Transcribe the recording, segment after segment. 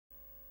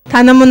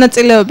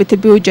თანამონაწილეობითი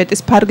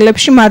ბიუჯეტის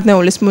ფარგლებში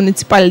მარნეულის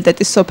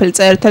მუნიციპალიტეტის სოფელ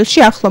წერეთელში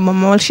ახლო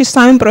მომავალში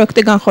 3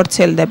 პროექტი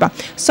განხორციელდება.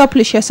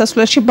 სოფლის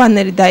შესასვლელში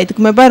ბანერი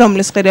დაიდგმება,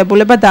 რომლის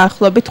ღირებულება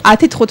დაახლოებით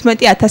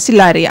 10-15,000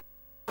 ლარია.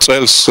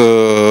 წელს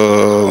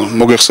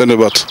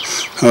მოგეხსენებათ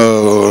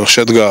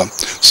შედგა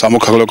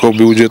სამოქალაქო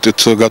ბიუჯეტით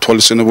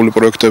გათვალისწინებული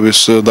პროექტების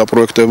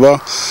დაპროექტება.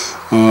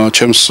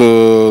 ჩემს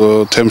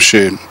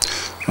თემში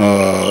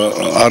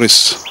არის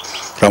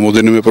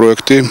რამოდენიმე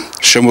პროექტი,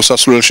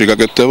 შემოსასვლელში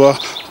გაკეთდება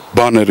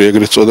ბანერი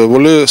ეგრეთ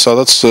წოდებული,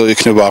 სადაც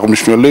იქნება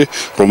აღნიშნული,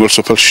 რომელ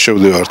სოფელში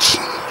შევდივართ.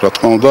 რა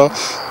თქმა უნდა,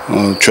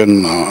 ჩვენ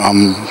ამ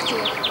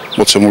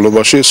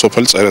მოცემულობაში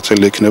სოფელი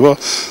წერეთელი იქნება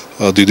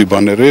დიდი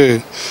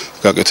ბანერი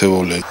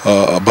გაკეთებული.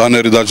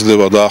 ბანერი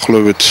დაჯდება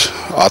დაახლოებით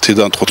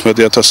 10-დან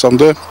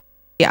 15,000-მდე.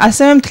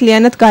 ასევე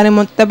მთლიანად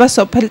გარემონტდება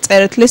სოფელ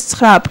წერეთლის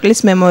 9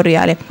 აპრილის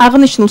მემორიალი.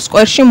 აღნიშნულ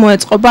სკვერში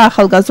მოეწყობა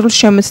ახალგაზრდულ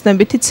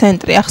შემეცნებითი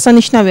ცენტრი.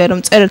 აღსანიშნავია, რომ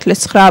წერეთლის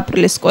 9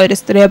 აპრილის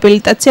სკვერის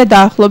რეაბილიტაცია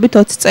დაახლოებით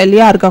 20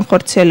 წელია არ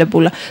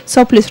განხორციელებულა.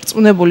 სოფლის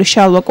რწმუნებული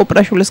შალვა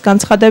კუპრაშვილის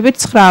განცხადებით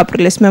 9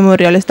 აპრილის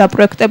მემორიალის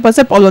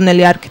დაპროექტებაზე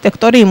პოლონელი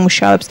არქიტექტორი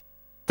იმუშავებს.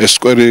 ეს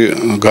სკვერი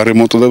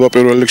გარემონტდება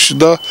პირველ რიგში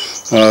და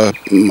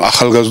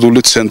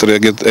ახალგაზრდული ცენტრი,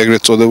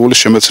 ეგრეთ წოდებული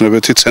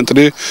შემეცნებითი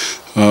ცენტრი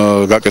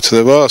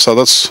გაკეთდება,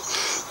 სადაც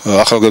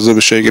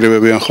ახალგაზრდები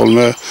შეიკრიბებიან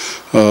ხოლმე,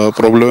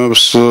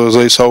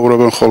 პრობლემებზე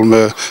ისაუბრებენ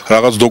ხოლმე,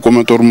 რაღაც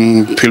დოკუმენტურ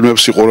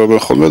ფილმებს იყურებენ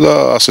ხოლმე და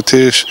ასეთი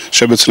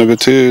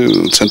შემეცნებითი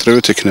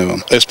ცენტრებით იქნება.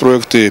 ეს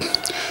პროექტი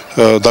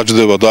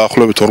დაჯდება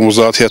დაახლოებით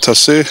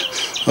 50,000.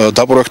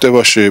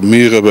 დაპროექტებაში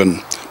მიიღებენ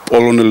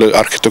პოლონელი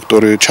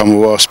არქიტექტორი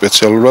ჩამოვა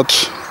სპეციალურად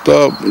და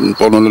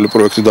პოლონელი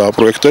პროექტი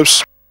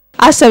დააპროექტებს.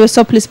 ასევე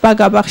სოფლის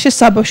ბაგაბაღში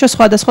საბავშვო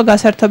სხვადასხვა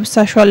გასართობის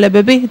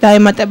საშუალებები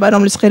დაემატება,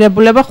 რომლის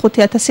ღირებულება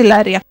 5,000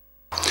 ლარია.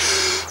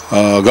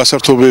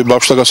 გასართობი,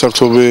 ბავშვთა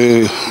გასართობი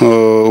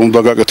უნდა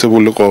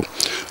გაკეთებულიყო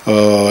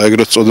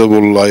ეგრეთ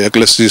წოდებულ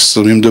ეკლესიის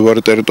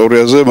მიმდებარე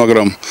ტერიტორიაზე,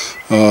 მაგრამ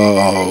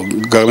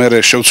მერე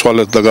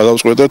შევცვალეთ და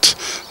გადავწყვეტეთ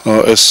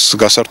ეს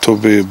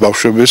გასართობი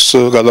ბავშვების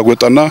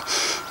გადაგვეტანა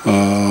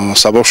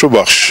საბავშვო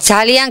ბაღში.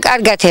 ძალიან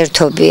კარგად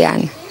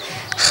ერთობიან.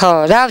 ხო,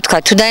 რა ვთქვა,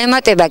 თუ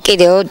დაემატება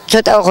კიდევ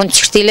ცოტა ოღონდ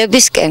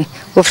ჩრდილებისკენ,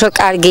 უფრო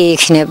კარგი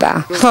იქნება.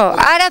 ხო,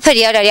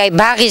 არაფერი არ არის, აი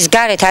ბაღის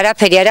გარეთ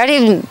არაფერი არ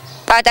არის,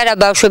 პატარა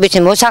ბავშვების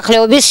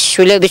მოსახლეობის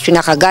შვილების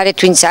ვინახა გარეთ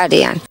ვინც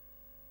არიან.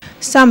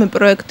 3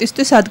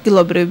 პროექტისთვის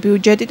ადგილობრივი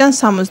ბიუჯეტიდან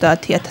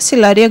 70,000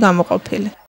 ლარია გამოყოფილი.